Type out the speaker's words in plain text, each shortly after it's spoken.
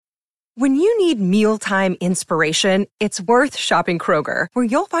When you need mealtime inspiration, it's worth shopping Kroger, where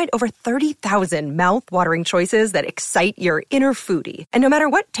you'll find over 30,000 mouth-watering choices that excite your inner foodie. And no matter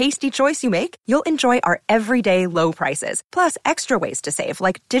what tasty choice you make, you'll enjoy our everyday low prices, plus extra ways to save,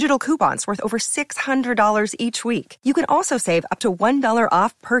 like digital coupons worth over $600 each week. You can also save up to $1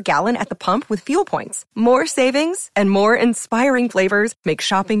 off per gallon at the pump with fuel points. More savings and more inspiring flavors make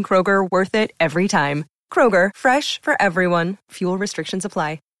shopping Kroger worth it every time. Kroger, fresh for everyone. Fuel restrictions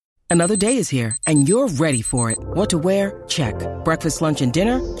apply. Another day is here, and you're ready for it. What to wear? Check. Breakfast, lunch, and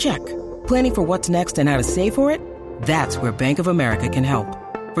dinner? Check. Planning for what's next and how to save for it? That's where Bank of America can help.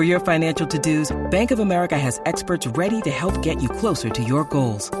 For your financial to-dos, Bank of America has experts ready to help get you closer to your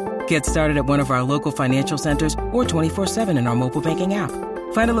goals. Get started at one of our local financial centers or 24/7 in our mobile banking app.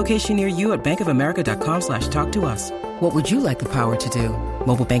 Find a location near you at bankofamerica.com/talktous. What would you like the power to do?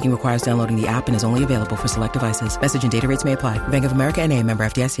 Mobile banking requires downloading the app and is only available for select devices. Message and data rates may apply. Bank of America N.A., member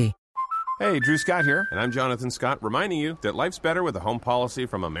FDIC. Hey, Drew Scott here, and I'm Jonathan Scott, reminding you that life's better with a home policy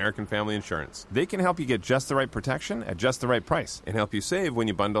from American Family Insurance. They can help you get just the right protection at just the right price and help you save when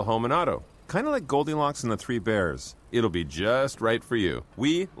you bundle home and auto. Kind of like Goldilocks and the Three Bears. It'll be just right for you.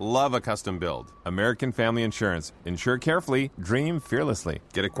 We love a custom build. American Family Insurance. Insure carefully, dream fearlessly.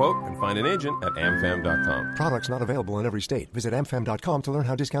 Get a quote and find an agent at amfam.com. Products not available in every state. Visit amfam.com to learn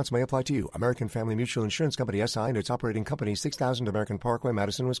how discounts may apply to you. American Family Mutual Insurance Company, SI, and its operating company, 6000 American Parkway,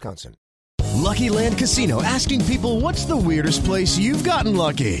 Madison, Wisconsin. Lucky Land Casino, asking people, what's the weirdest place you've gotten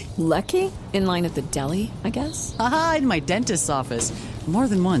lucky? Lucky? In line at the deli, I guess? Aha, in my dentist's office. More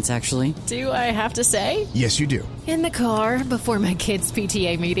than once, actually. Do I have to say? Yes, you do. In the car before my kids'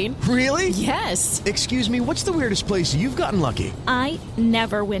 PTA meeting. Really? Yes. Excuse me, what's the weirdest place you've gotten lucky? I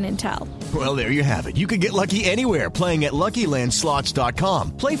never win and tell. Well, there you have it. You can get lucky anywhere, playing at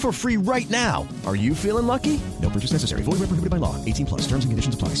LuckyLandSlots.com. Play for free right now. Are you feeling lucky? No purchase necessary. Void where prohibited by law. 18 plus. Terms and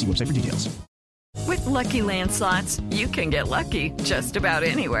conditions apply. See website for details. With Lucky Land Slots, you can get lucky just about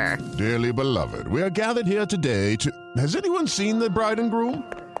anywhere. Dearly beloved, we are gathered here today to... Has anyone seen the bride and groom?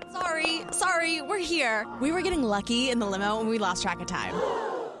 Sorry, we're here. We were getting lucky in the limo and we lost track of time.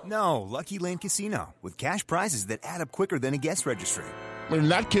 No, Lucky Land Casino, with cash prizes that add up quicker than a guest registry. In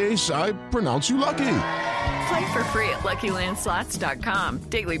that case, I pronounce you lucky. Play for free at LuckyLandSlots.com.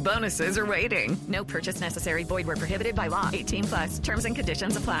 Daily bonuses are waiting. No purchase necessary. Void where prohibited by law. 18 plus. Terms and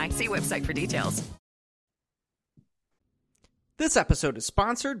conditions apply. See website for details. This episode is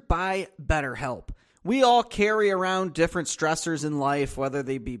sponsored by BetterHelp. We all carry around different stressors in life, whether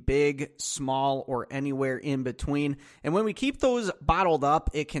they be big, small, or anywhere in between. And when we keep those bottled up,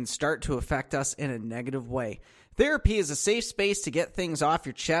 it can start to affect us in a negative way. Therapy is a safe space to get things off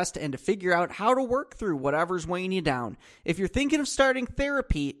your chest and to figure out how to work through whatever's weighing you down. If you're thinking of starting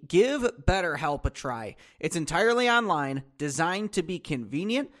therapy, give BetterHelp a try. It's entirely online, designed to be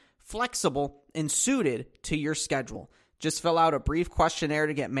convenient, flexible, and suited to your schedule. Just fill out a brief questionnaire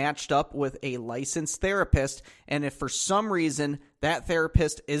to get matched up with a licensed therapist, and if for some reason that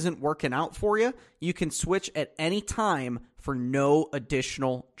therapist isn't working out for you, you can switch at any time for no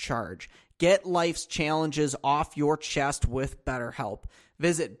additional charge. Get life's challenges off your chest with BetterHelp.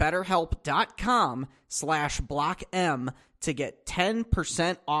 Visit BetterHelp.com/BlockM to get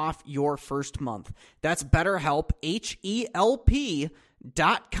 10% off your first month. That's BetterHelp,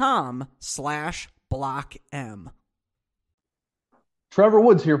 HELP.com/BlockM. Trevor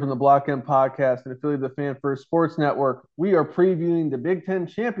Woods here from the Block M Podcast and affiliate of the Fan First Sports Network. We are previewing the Big Ten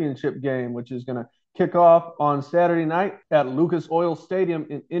Championship game, which is going to kick off on Saturday night at Lucas Oil Stadium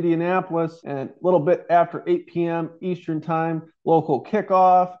in Indianapolis, and a little bit after 8 p.m. Eastern Time, local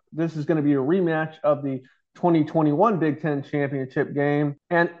kickoff. This is going to be a rematch of the 2021 Big Ten Championship game,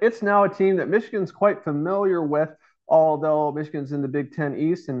 and it's now a team that Michigan's quite familiar with, although Michigan's in the Big Ten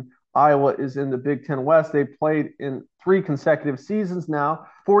East and Iowa is in the Big Ten West. They've played in 3 consecutive seasons now.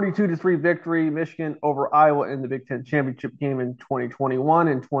 42-3 victory, Michigan over Iowa in the Big Ten Championship game in 2021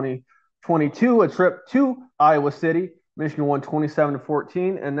 and 2022. A trip to Iowa City. Michigan won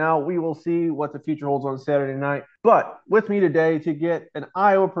 27-14, and now we will see what the future holds on Saturday night. But with me today to get an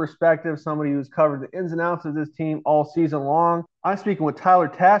Iowa perspective, somebody who's covered the ins and outs of this team all season long, I'm speaking with Tyler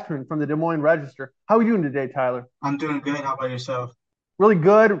Tachman from the Des Moines Register. How are you doing today, Tyler? I'm doing good. How about yourself? Really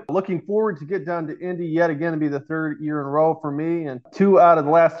good. Looking forward to get down to Indy yet again to be the 3rd year in a row for me, and 2 out of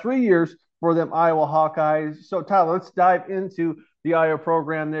the last 3 years for them Iowa Hawkeyes. So, Tyler, let's dive into the Iowa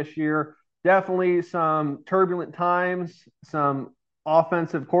program this year. Definitely some turbulent times, some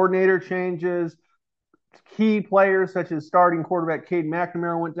offensive coordinator changes. Key players such as starting quarterback Cade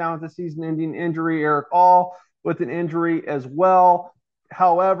McNamara went down with a season-ending injury. Eric All with an injury as well.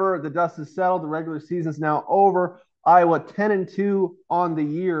 However, the dust has settled. The regular season is now over. Iowa 10-2 on the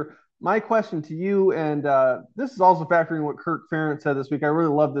year. My question to you, and this is also factoring what Kirk Ferentz said this week. I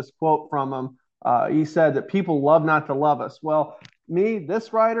really love this quote from him. He said that people love not to love us. Well, me,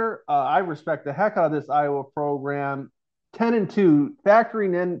 this writer, I respect the heck out of this Iowa program. 10-2,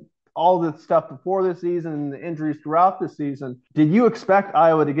 factoring in all the stuff before this season and the injuries throughout the season. Did you expect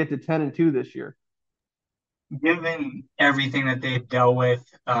Iowa to get to 10-2 this year? Given everything that they've dealt with,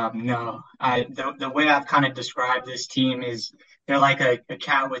 no. The way I've kind of described this team is they're like a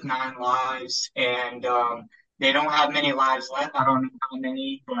cat with 9 lives, and they don't have many lives left. I don't know how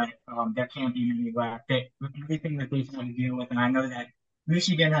many, but there can't be many left. Everything that they've had to deal with, and I know that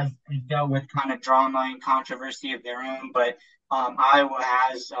Michigan has dealt with kind of drama and controversy of their own, but Iowa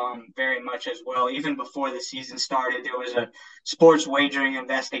has very much as well. Even before the season started, there was a sports wagering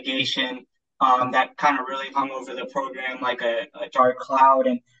investigation that kind of really hung over the program like a dark cloud,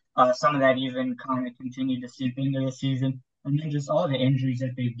 and some of that even kind of continued to seep into the season. And then just all the injuries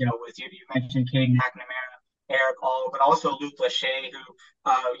that they've dealt with. You mentioned Cade McNamara, Eric All, but also Luke Lachey,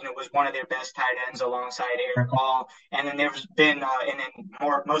 who was one of their best tight ends alongside Eric All. And then there's been, and then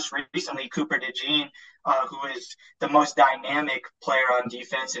most recently, Cooper DeJean, who is the most dynamic player on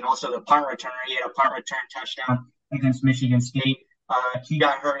defense and also the punt returner. He had a punt return touchdown against Michigan State. He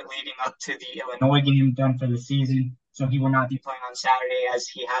got hurt leading up to the Illinois game, done for the season, so he will not be playing on Saturday as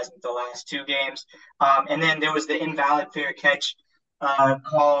he hasn't the last 2 games. And then there was the invalid fair catch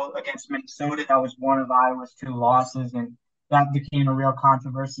call against Minnesota. That was one of Iowa's 2 losses, and that became a real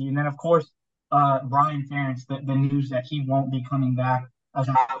controversy. And then, of course, Brian Ferentz, the news that he won't be coming back as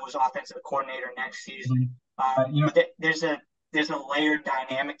Iowa's offensive coordinator next season. There's a layered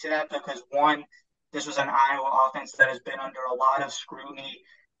dynamic to that because, one, this was an Iowa offense that has been under a lot of scrutiny,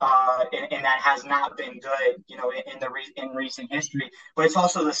 and that has not been good, in recent history. But it's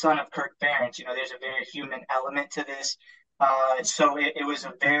also the son of Kirk Ferentz. There's a very human element to this. So it was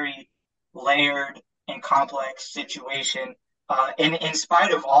a very layered and complex situation. And in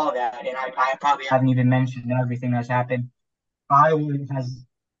spite of all of that, and I probably haven't even mentioned everything that's happened, Iowa has,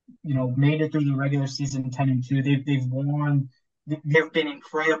 made it through the regular season 10-2. They've won. They've been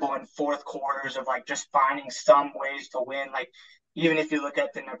incredible in fourth quarters of like just finding some ways to win. Like even if you look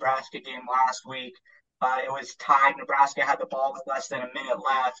at the Nebraska game last week, it was tied. Nebraska had the ball with less than a minute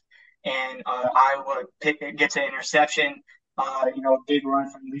left, and Iowa gets an interception. A big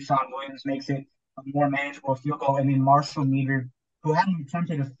run from Le'Veon Williams makes it a more manageable field goal, and then Marshall Meter, who hadn't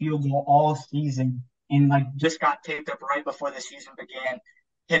attempted a field goal all season and like just got picked up right before the season began,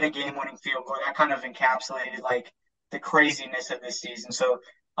 hit a game-winning field goal. That kind of encapsulated like the craziness of this season. So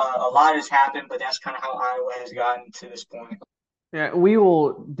a lot has happened, but that's kind of how Iowa has gotten to this point. Yeah, we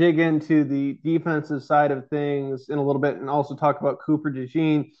will dig into the defensive side of things in a little bit and also talk about Cooper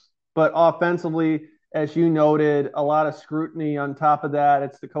DeJean. But offensively, as you noted, a lot of scrutiny on top of that.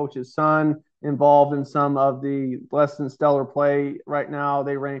 It's the coach's son involved in some of the less than stellar play right now.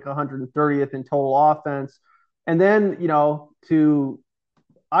 They rank 130th in total offense. And then, to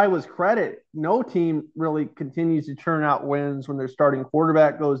Iowa's credit, no team really continues to churn out wins when their starting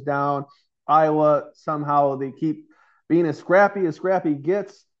quarterback goes down. Iowa, somehow they keep being as scrappy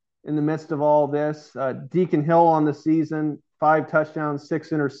gets in the midst of all this. Deacon Hill on the season, 5 touchdowns, 6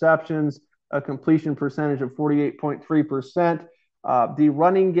 interceptions, a completion percentage of 48.3%. The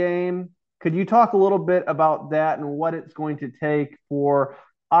running game, could you talk a little bit about that and what it's going to take for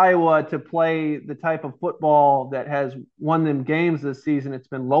Iowa to play the type of football that has won them games this season? It's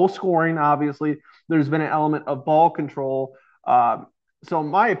been low scoring, obviously. There's been an element of ball control. So in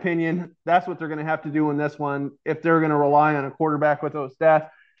my opinion, that's what they're going to have to do in this one if they're going to rely on a quarterback with those stats.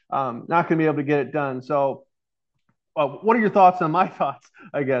 Not going to be able to get it done. So what are your thoughts on my thoughts,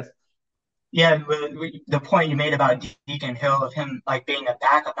 I guess? Yeah, the point you made about Deacon Hill, of him like being a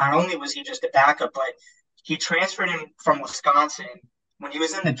backup, not only was he just a backup, but he transferred him from Wisconsin. When he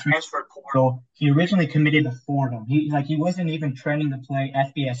was in the transfer portal, he originally committed to Fordham. He wasn't even training to play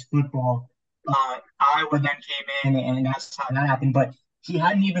FBS football. Iowa then came in, and that's how that happened. But he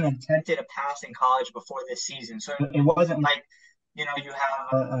hadn't even attempted a pass in college before this season. So it wasn't like, you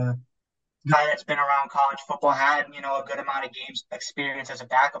have a guy that's been around college football, had, a good amount of games experience as a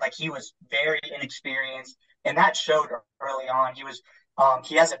backup. Like he was very inexperienced, and that showed early on.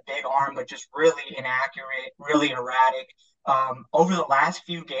 He has a big arm, but just really inaccurate, really erratic. Over the last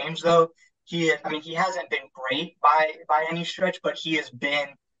few games, though, he hasn't been great by any stretch, but he has been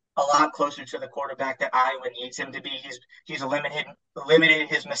a lot closer to the quarterback that Iowa needs him to be. He's limited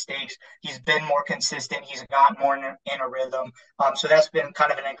his mistakes. He's been more consistent. He's got more in a rhythm. So that's been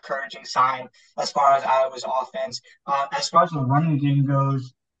kind of an encouraging sign as far as Iowa's offense. As far as the running game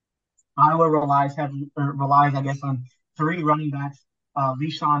goes, Iowa relies, I guess, on 3 running backs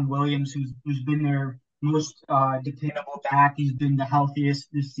LeSean Williams, who's been their most dependable back. He's been the healthiest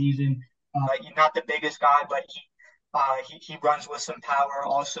this season. He's not the biggest guy, but he runs with some power.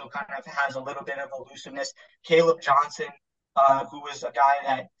 Also, kind of has a little bit of elusiveness. Caleb Johnson, who was a guy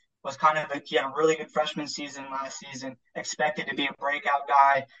that was he had a really good freshman season last season. Expected to be a breakout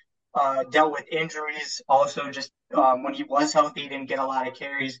guy. Dealt with injuries. Also, just when he was healthy, he didn't get a lot of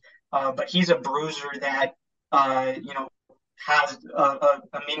carries. But he's a bruiser that has a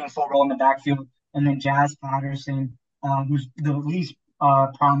meaningful role in the backfield. And then Jazz Patterson, who's the least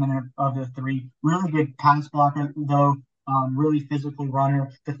prominent of the three. Really good pass blocker, though. Really physical runner.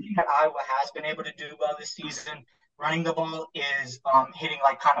 The thing that Iowa has been able to do well this season, running the ball, is hitting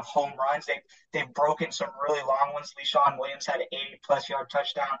like kind of home runs. They've broken some really long ones. LeSean Williams had an 80-plus yard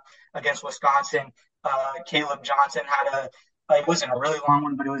touchdown against Wisconsin. Caleb Johnson had it wasn't a really long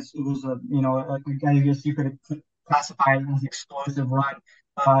one, but it was I guess you could classify it as an explosive run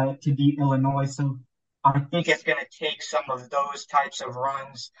to beat Illinois. So I think it's going to take some of those types of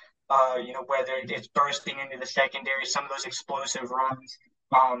runs, whether it's bursting into the secondary, some of those explosive runs,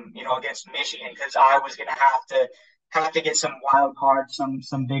 against Michigan, because Iowa's going to have to get some wild cards,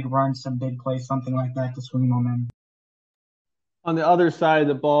 some big runs, some big plays, something like that to swing momentum. On the other side of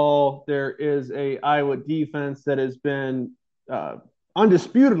the ball, there is a Iowa defense that has been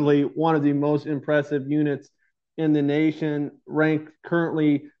undisputedly one of the most impressive units in the nation, ranked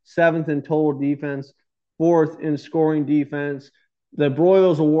currently 7th in total defense, 4th in scoring defense. The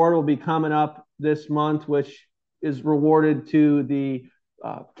Broyles Award will be coming up this month, which is rewarded to the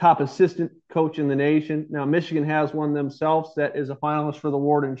top assistant coach in the nation. Now, Michigan has one themselves that is a finalist for the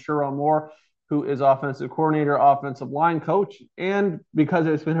award in Sherrod Moore, who is offensive coordinator, offensive line coach. And because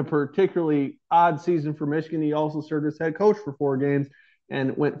it's been a particularly odd season for Michigan, he also served as head coach for 4 games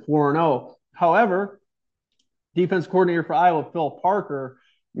and went 4-0. However, defense coordinator for Iowa, Phil Parker,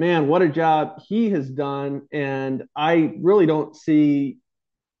 man, what a job he has done. And I really don't see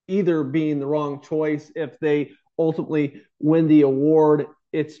either being the wrong choice if they ultimately win the award.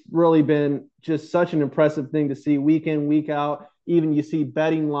 It's really been just such an impressive thing to see week in, week out. Even you see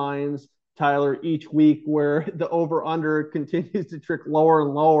betting lines, Tyler, each week where the over-under continues to trick lower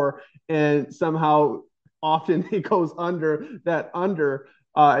and lower, and somehow often it goes under that under.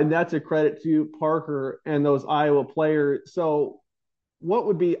 And that's a credit to Parker and those Iowa players. So what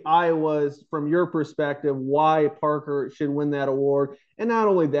would be Iowa's, from your perspective, why Parker should win that award? And not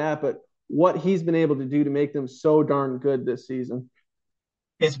only that, but what he's been able to do to make them so darn good this season.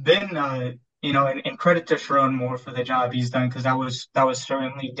 It's been, and credit to Sherrod Moore for the job he's done, because that was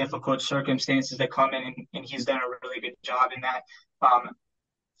certainly difficult circumstances that come in, and he's done a really good job in that.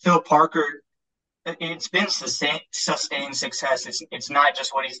 Phil Parker, it's been sustained success. It's not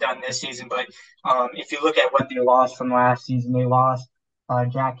just what he's done this season, but if you look at what they lost from last season, they lost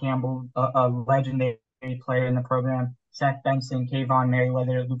Jack Campbell, a legendary player in the program, Seth Benson, Kayvon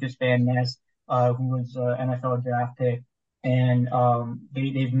Merriweather, Lucas Van Ness, who was an NFL draft pick, and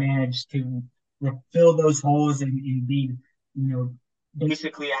they've managed to fill those holes and be,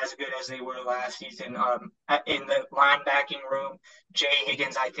 basically as good as they were last season. In the linebacking room, Jay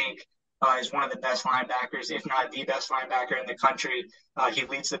Higgins, I think, is one of the best linebackers, if not the best linebacker in the country. He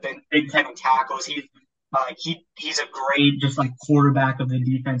leads the Big Ten in tackles. He's a great just like quarterback of the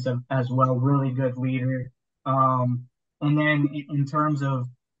defense as well. Really good leader. And then in terms of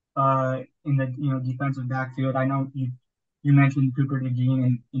in the defensive backfield, I know you mentioned Cooper DeJean,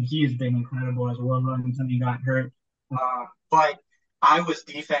 and he has been incredible as well until he got hurt. But Iowa's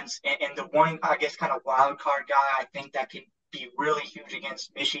defense and the one, I guess, kind of wild card guy I think that can be really huge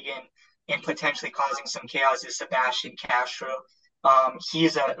against Michigan and potentially causing some chaos is Sebastian Castro.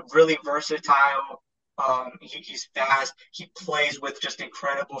 He's a really versatile. He's fast. He plays with just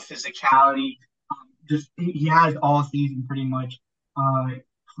incredible physicality. He has all season pretty much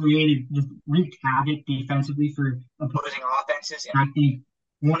wreaked havoc defensively for opposing offenses. And I think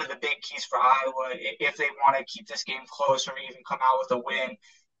one of the big keys for Iowa, if they want to keep this game close or even come out with a win,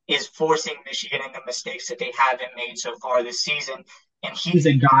 is forcing Michigan into mistakes that they haven't made so far this season. And he's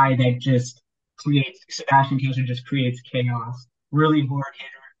a guy that Sebastian Castro just creates chaos. Really hard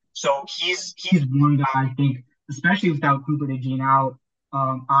hitter. So he's one guy I think, especially without Cooper DeJean out,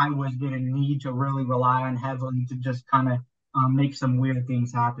 Iowa's going to need to really rely on heavily to just kind of make some weird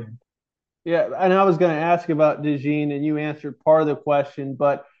things happen. Yeah, and I was going to ask about DeJean, and you answered part of the question,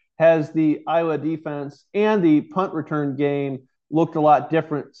 but has the Iowa defense and the punt return game looked a lot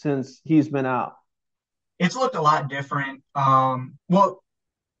different since he's been out? It's looked a lot different. Well,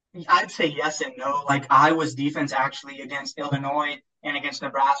 I'd say yes and no. Like Iowa's defense actually against Illinois and against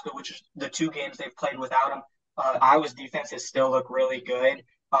Nebraska, which is the 2 games they've played without him, Iowa's defenses still look really good.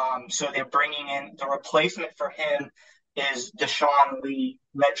 So they're bringing in the replacement for him is Deshaun Lee,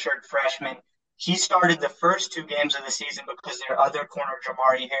 redshirt freshman. He started the first 2 games of the season because their other corner,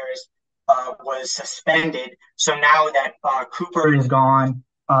 Jamari Harris, was suspended. So now that Cooper is gone,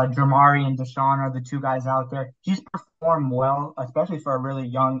 Jamari and Deshaun are the 2 guys out there. He's performed well, especially for a really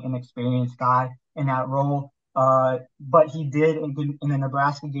young, inexperienced guy in that role. But he did, in the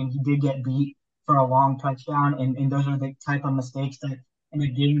Nebraska game, he did get beat for a long touchdown. And those are the type of mistakes that in a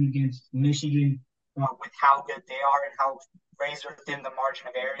game against Michigan, with how good they are and how razor thin the margin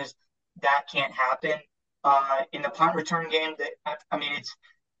of error is, that can't happen. In the punt return game,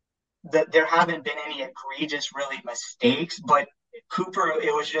 there haven't been any egregious, really, mistakes, but Cooper,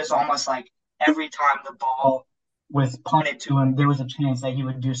 it was just almost like every time the ball was punted to him, there was a chance that he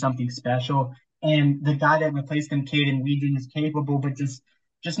would do something special. And the guy that replaced him, Caden Weeden, is capable, but just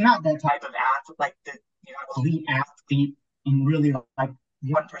not that type of athlete, like the elite athlete and really like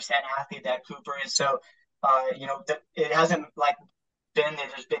 1% athlete that Cooper is. So, it hasn't like been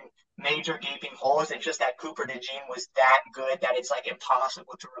that there's been major gaping holes. It's just that Cooper DeJean was that good that it's like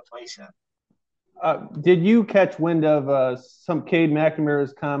impossible to replace him. Did you catch wind of some Cade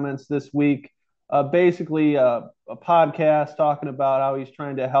McNamara's comments this week? Basically, a podcast talking about how he's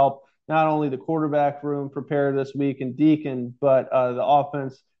trying to help not only the quarterback room prepare this week in Deacon, but the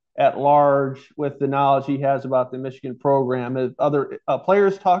offense at large with the knowledge he has about the Michigan program. Have other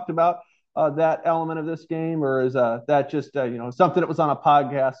players talked about that element of this game, or is that just something that was on a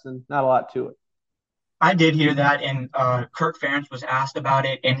podcast and not a lot to it? I did hear that, and Kirk Ferentz was asked about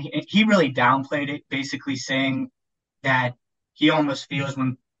it, and he really downplayed it, basically saying that he almost feels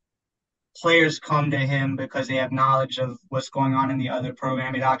when players come to him because they have knowledge of what's going on in the other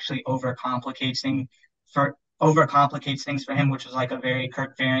program, it actually overcomplicates things for him, which is like a very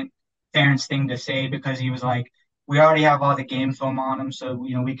Kirk Ferentz thing to say, because he was like, we already have all the game film on him, so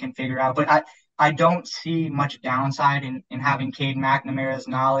we can figure out. But I don't see much downside in having Cade McNamara's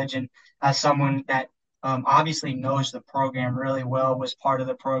knowledge, and as someone that obviously knows the program really well, was part of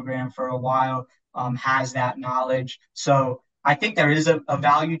the program for a while, has that knowledge. So I think there is a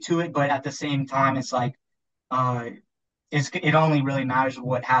value to it, but at the same time, it's like it only really matters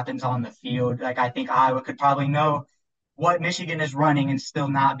what happens on the field. Like, I think Iowa could probably know what Michigan is running and still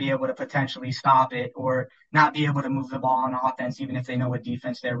not be able to potentially stop it, or not be able to move the ball on offense, even if they know what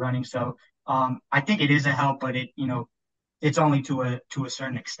defense they're running. So I think it is a help, but it's only to a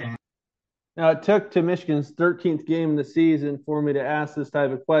certain extent. Now, it took to Michigan's 13th game of the season for me to ask this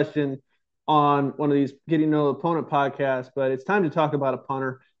type of question on one of these Getting to Know the Opponent podcasts, but it's time to talk about a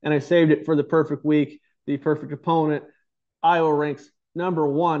punter, and I saved it for the perfect week, the perfect opponent. Iowa ranks number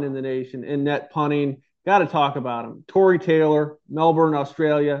 1 in the nation in net punting. Got to talk about him. Tory Taylor, Melbourne,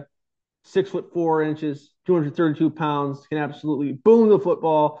 Australia, 6'4", 232 pounds, can absolutely boom the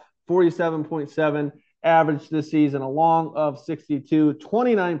football, 47.7 average this season, a long of 62,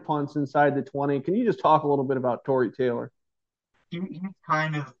 29 punts inside the 20. Can you just talk a little bit about Tory Taylor? He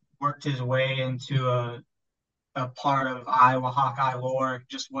kind of worked his way into a part of Iowa Hawkeye lore,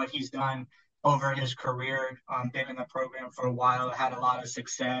 just what he's done over his career, been in the program for a while, had a lot of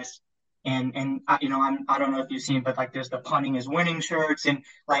success. And I don't know if you've seen, but like there's the punting is winning shirts, and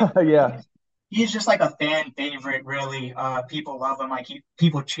like yeah. He's just like a fan favorite, really. People love him. Like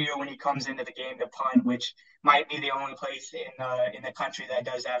people cheer when he comes into the game to punt, which might be the only place in the country that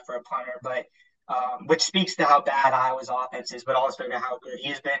does that for a punter. But which speaks to how bad Iowa's offense is, but also to how good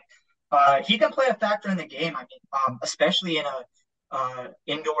he's been. He can play a factor in the game. I mean, especially in a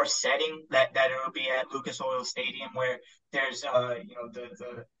indoor setting that it'll be at Lucas Oil Stadium, where there's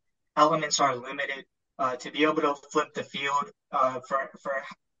the elements are limited, to be able to flip the field for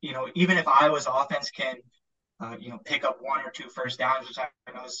even if Iowa's offense can, pick up 1 or 2 first downs, which I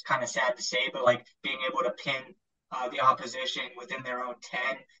know is kind of sad to say, but like being able to pin the opposition within their own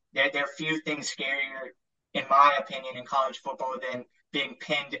 10, there are few things scarier, in my opinion, in college football than being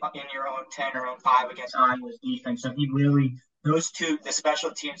pinned in your own 10 or own 5 against Iowa's defense. So those two, the special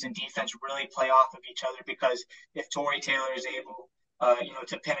teams and defense, really play off of each other, because if Tory Taylor is able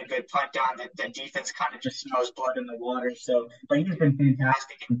to pin a good punt down, the defense kind of just smells blood in the water. So, but he's been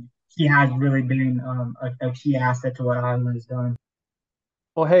fantastic, and he has really been a key asset to what Iowa has done.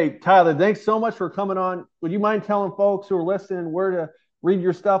 Well, hey, Tyler, thanks so much for coming on. Would you mind telling folks who are listening where to read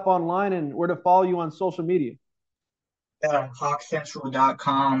your stuff online and where to follow you on social media?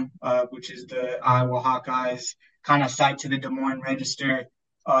 HawkCentral.com, which is the Iowa Hawkeyes kind of site to the Des Moines Register.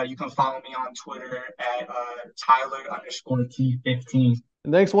 You can follow me on Twitter at Tyler_T15.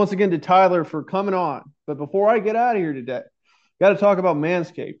 And thanks once again to Tyler for coming on. But before I get out of here today, got to talk about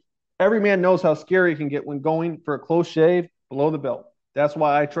Manscaped. Every man knows how scary it can get when going for a close shave below the belt. That's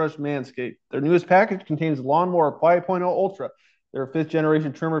why I trust Manscaped. Their newest package contains Lawnmower 5.0 Ultra. Their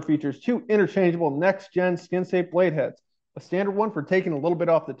 5th-generation trimmer features 2 interchangeable next-gen skin-safe blade heads, a standard one for taking a little bit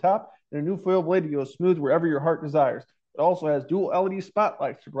off the top, and a new foil blade to go smooth wherever your heart desires. It also has dual LED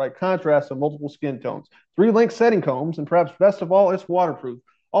spotlights to provide contrast on multiple skin tones, 3-link setting combs, and perhaps best of all, it's waterproof.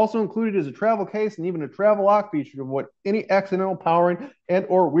 Also included is a travel case and even a travel lock feature to avoid any accidental powering and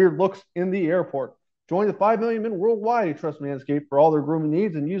or weird looks in the airport. Join the 5 million men worldwide who trust Manscaped for all their grooming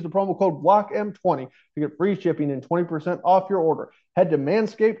needs and use the promo code BLOCKM20 to get free shipping and 20% off your order. Head to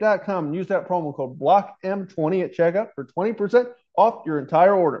manscaped.com and use that promo code BLOCKM20 at checkout for 20% off your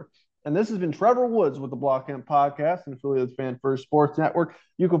entire order. And this has been Trevor Woods with the Block M Podcast and affiliate with Fan First Sports Network.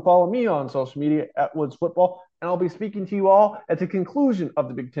 You can follow me on social media at Woods Football, and I'll be speaking to you all at the conclusion of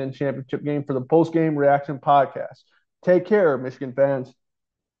the Big Ten Championship game for the post-game reaction podcast. Take care, Michigan fans.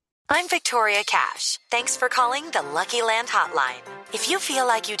 I'm Victoria Cash. Thanks for calling the Lucky Land Hotline. If you feel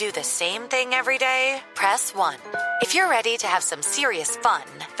like you do the same thing every day, press 1. If you're ready to have some serious fun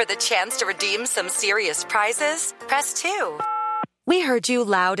for the chance to redeem some serious prizes, press 2. We heard you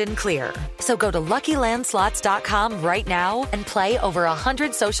loud and clear. So go to LuckyLandSlots.com right now and play over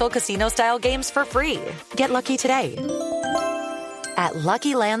 100 social casino-style games for free. Get lucky today at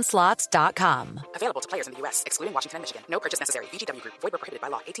LuckyLandSlots.com. Available to players in the U.S., excluding Washington and Michigan. No purchase necessary. VGW Group. Void where prohibited by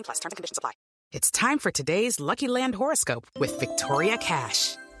law. 18+. Terms and conditions apply. It's time for today's Lucky Land horoscope with Victoria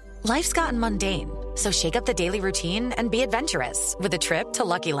Cash. Life's gotten mundane, so shake up the daily routine and be adventurous with a trip to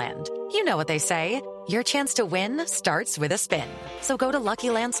Lucky Land. You know what they say. Your chance to win starts with a spin. So go to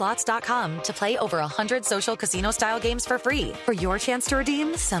LuckyLandSlots.com to play over 100 social casino-style games for free for your chance to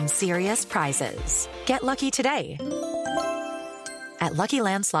redeem some serious prizes. Get lucky today at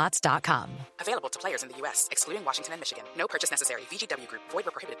LuckyLandSlots.com. Available to players in the U.S., excluding Washington and Michigan. No purchase necessary. VGW Group. Void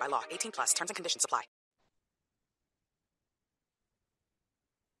where prohibited by law. 18+. Terms and conditions apply.